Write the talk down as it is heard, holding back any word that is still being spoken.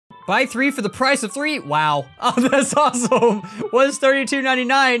Buy 3 for the price of 3. Wow. Oh, that's awesome. Was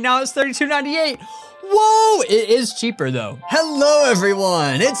 $32.99. Now it's $32.98. Whoa, it is cheaper though. Hello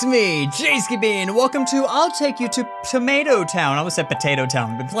everyone, it's me, JayskiBean. Welcome to I'll Take You to Tomato Town. I almost said Potato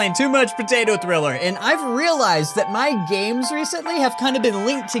Town. I've been playing too much Potato Thriller, and I've realized that my games recently have kind of been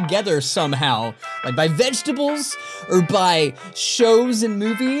linked together somehow. Like by vegetables, or by shows and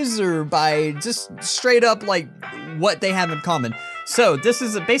movies, or by just straight up like what they have in common. So this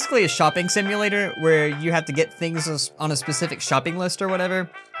is basically a shopping simulator where you have to get things on a specific shopping list or whatever.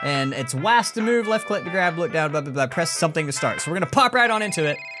 And it's WASD to move, left click to grab, look down, blah, blah, blah, press something to start. So we're gonna pop right on into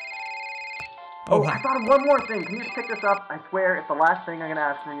it. Oh, I thought of one more thing. Can you just pick this up? I swear it's the last thing I'm gonna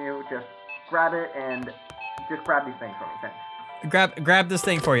ask from you. Just grab it and just grab these things for me, thanks. Grab this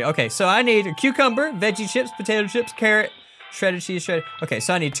thing for you. Okay, so I need a cucumber, veggie chips, potato chips, carrot, shredded cheese, Okay,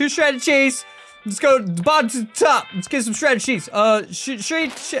 so I need 2 shredded cheese. Let's go bottom to the top. Let's get some shredded cheese.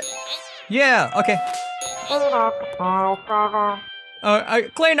 Yeah, okay. I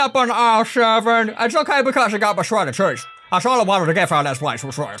clean up on aisle 7. It's okay because I got my shredded cheese. That's all I wanted to get from this place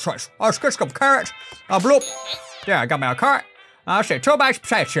was shredded cheese. Let's get some carrots. Bloop. Yeah, I got my carrot. I say 2 bags of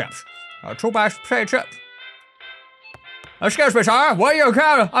potato chips. 2 bags of potato chips. Excuse me, sir. Where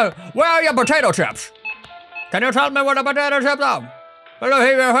are your potato chips? Can you tell me what the potato chips are? Hello, have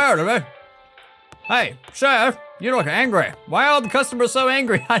you heard of me? Hey, sir, you look angry. Why are all the customers so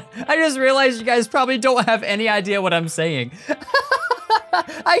angry? I just realized you guys probably don't have any idea what I'm saying.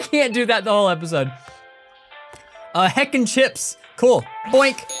 I can't do that the whole episode. Heckin' chips. Cool.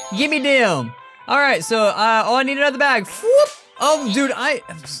 Boink. Gimme them. Alright, so, I need another bag. Whoop. Oh, dude,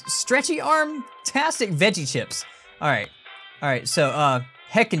 stretchy arm-tastic veggie chips. Alright, so,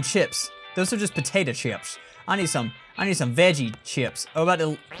 heckin' chips. Those are just potato chips. I need some veggie chips. Oh, about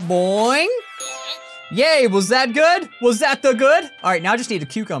to, boing. Yay, was that good? Was that the good? All right, now I just need a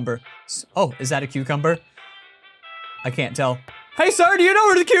cucumber. Oh, is that a cucumber? I can't tell. Hey, sir, do you know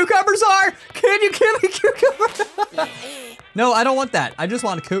where the cucumbers are? Can you give me a cucumber? No, I don't want that. I just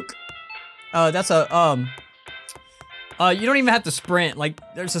want a cuc. That's a, you don't even have to sprint. Like,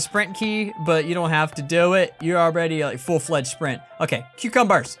 there's a sprint key, but you don't have to do it. You're already like full-fledged sprint. Okay,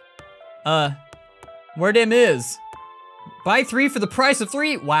 cucumbers. Where them is? Buy 3 for the price of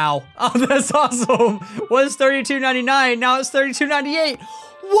 3. Wow. Oh, that's awesome. Was $32.99. Now it's $32.98.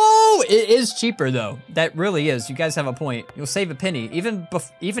 Whoa, it is cheaper though. That really is. You guys have a point. You'll save a penny, even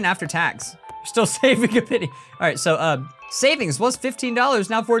after tax. You're still saving a penny. All right, so savings was $15,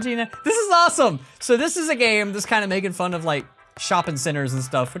 now $14. This is awesome. So this is a game that's kind of making fun of like shopping centers and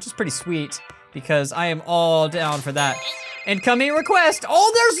stuff, which is pretty sweet because I am all down for that. Incoming request.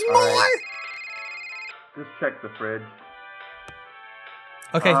 Oh, there's more. Right. Just check the fridge.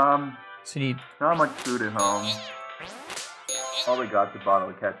 Okay. So you need not much food at home. All we got's a bottle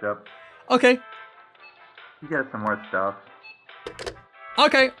of ketchup. Okay. You get some more stuff.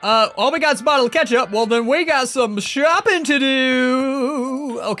 Okay, all we got's a bottle of ketchup. Well, then we got some shopping to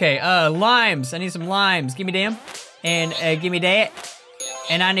do. Okay, limes. I need some limes. Give me them. And, give me that.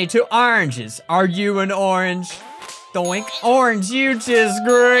 And I need 2 oranges. Are you an orange? Doink. Orange juice is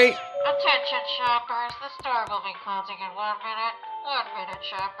great. Attention shoppers, the store will be closing in 1 minute. 1 minute,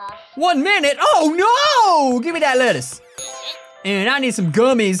 shoppers. 1 minute? Oh no! Give me that lettuce. And I need some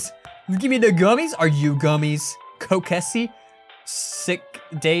gummies. Give me the gummies. Are you gummies? Kokesi? Sick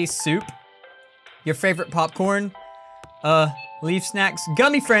day soup? Your favorite popcorn? Leaf snacks?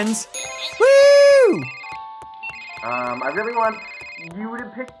 Gummy friends? Woo! I really want you to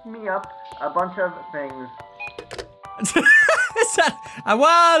pick me up a bunch of things. I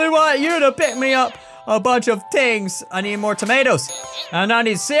want you to pick me up a bunch of things. I need more tomatoes. And I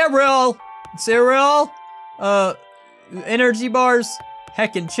need cereal. Energy bars.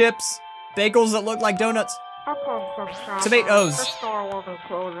 Heckin' chips. Bagels that look like donuts. Tomatoes. The store will be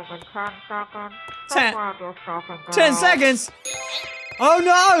closing in 10 seconds. 10 seconds? Oh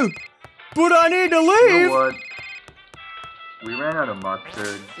no! But I need to leave! You know what? We ran out of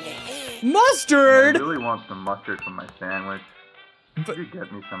mustard. Mustard? I really want some mustard for my sandwich. Could you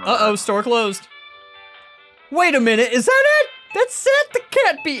get me some of Uh-oh, that? store closed. Wait a minute, is that it? That's it? That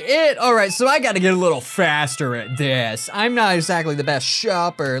can't be it. All right, so I gotta get a little faster at this. I'm not exactly the best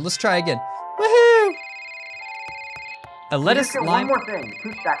shopper. Let's try again. Woohoo! A lettuce, One lime. more thing.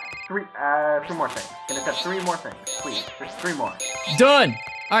 2 stacks. 3 more things. Can it have 3 more things, please? Just 3 more. Done.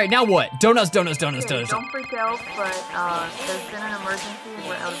 All right, now what? Donuts. Don't freak out, but there's been an emergency and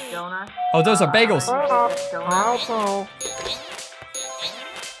we're out of donuts. Oh, those are bagels.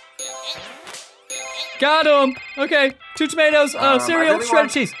 Got them. Okay, 2 tomatoes, cereal, really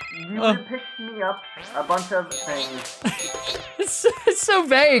shredded cheese. You would pick me up a bunch of things. It's That's so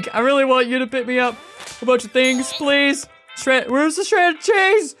vague. I really want you to pick me up a bunch of things, please. Where's the shredded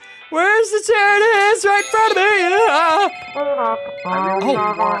cheese? Where's the there it is, right in front of me? I really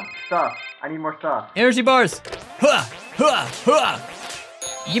want stuff. I need more stuff. Energy bars. Huh, huh, huh.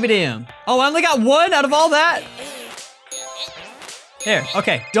 Give it him. Oh, I only got one out of all that? There,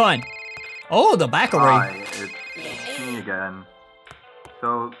 okay, done. Oh, the bakery. Hi, it's me again.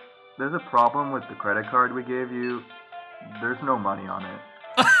 So, there's a problem with the credit card we gave you. There's no money on it.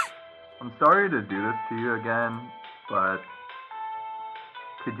 I'm sorry to do this to you again, but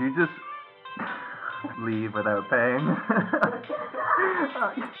could you just leave without paying?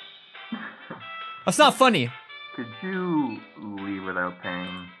 That's not funny. Could you leave without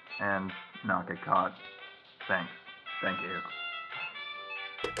paying and not get caught? Thanks. Thank you.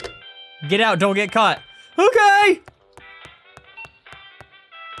 Get out, don't get caught. Okay.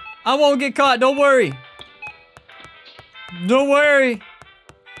 I won't get caught, don't worry. Don't worry.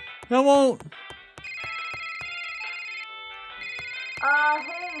 I won't.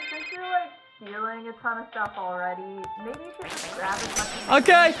 Hey, since you're like stealing a ton of stuff already, maybe you should just grab as much as you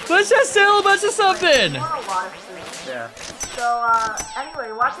Okay, let's just steal a bunch of something. You want a lot of food. Yeah. So,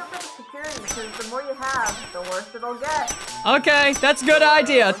 anyway, watch out for the security, because the more you have, the worse it'll get. Okay, that's a good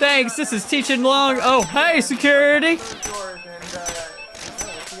idea. Thanks, this is teaching long. Oh, hey, security. Yours and,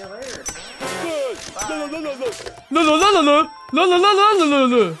 we'll see you later. La la la la la la la la la la la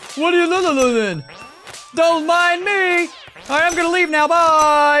la. What are you la la la then? Don't mind me. Alright, I'm gonna leave now.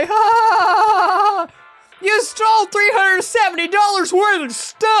 Bye. You stole $370 worth of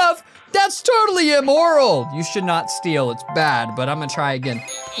stuff. That's totally immoral. You should not steal. It's bad. But I'm gonna try again.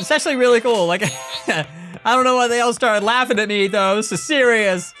 It's actually really cool. Like, I don't know why they all started laughing at me though. This is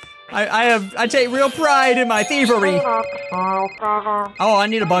serious. I take real pride in my thievery. Oh, I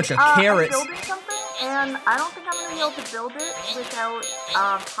need a bunch of carrots. I'm building something, and I don't think I'm gonna be able to build it without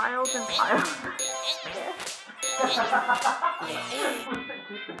piles and piles.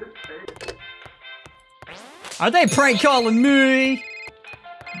 Are they prank calling me?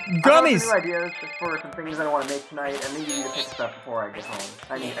 Gummies. I have new ideas for some things I want to make tonight, and maybe need to pick stuff before I get home.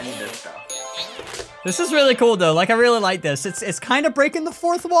 I need this stuff. This is really cool though. Like I really like this. It's kind of breaking the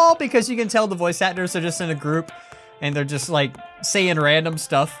fourth wall because you can tell the voice actors are just in a group and they're just like saying random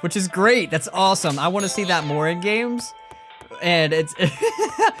stuff, which is great. That's awesome. I want to see that more in games. And it's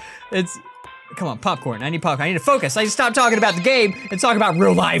come on, popcorn. I need popcorn. I need to focus. I need to stop talking about the game and talk about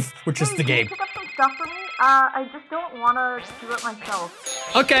real life, which is the game. Pick up some stuff for me. I just don't want to do it myself.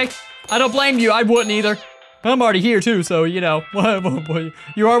 Okay, I don't blame you. I wouldn't either. I'm already here too, so you know,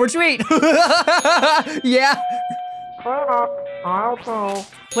 you are what you eat. Yeah.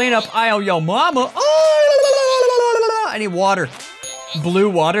 Clean up aisle, yo mama. Oh, I need water. Blue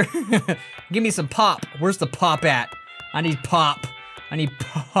water. Give me some pop. Where's the pop at? I need pop. I need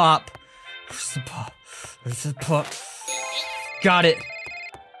pop. Where's the pop? Where's the pop? Got it.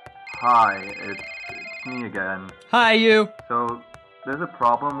 Hi, it's me again. Hi, you. So, there's a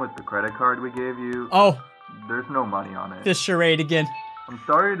problem with the credit card we gave you. Oh. There's no money on it. This charade again. I'm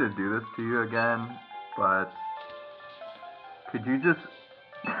sorry to do this to you again, but could you just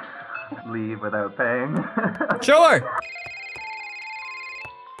leave without paying? Sure.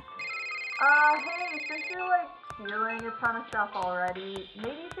 Hey, since you're like stealing a ton of stuff already,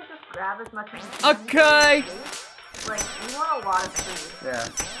 maybe you should just grab as much as you can. Okay. Like, we want a lot of food. Yeah.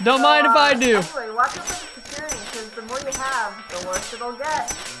 Don't mind if I do. Anyway, watch out for the security, because the more you have, the worse it'll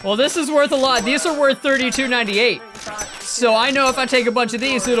get. Well, this is worth a lot. These are worth $32.98. So I know if I take a bunch of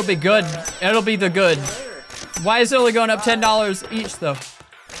these, it'll be good. It'll be the good. Why is it only going up $10 each, though?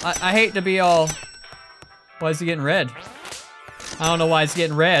 I hate to be all... Why is it getting red? I don't know why it's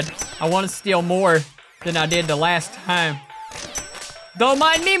getting red. I want to steal more than I did the last time. Don't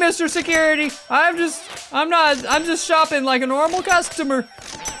mind me, Mr. Security. I'm just shopping like a normal customer.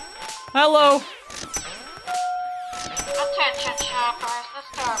 Hello. Attention shoppers, the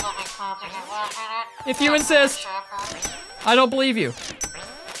store will be closing in 1 minute. If you insist. Shoppers. I don't believe you.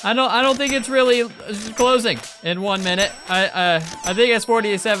 I don't think it's really closing in 1 minute. I think it's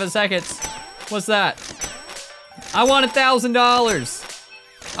 47 seconds. What's that? I want $1,000.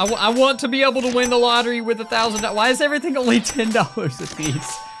 I want to be able to win the lottery with $1,000. Why is everything only $10 a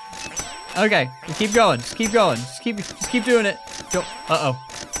piece? Okay, keep going. Just keep going. Just keep doing it. Go. Uh-oh.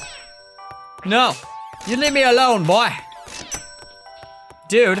 No. You leave me alone, boy.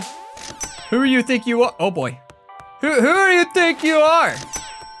 Dude. Who do you think you are? Oh boy. Who do you think you are?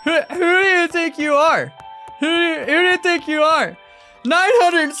 Who do you think you are? Who do you think you are?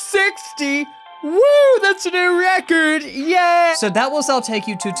 960? Woo, that's a new record, yeah! So that was I'll Take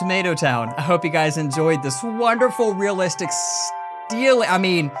You to Tomato Town. I hope you guys enjoyed this wonderful, realistic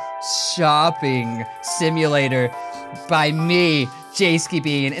shopping simulator by me,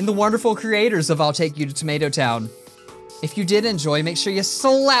 JayskiBean, and the wonderful creators of I'll Take You to Tomato Town. If you did enjoy, make sure you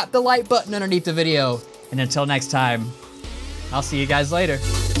slap the like button underneath the video. And until next time, I'll see you guys later.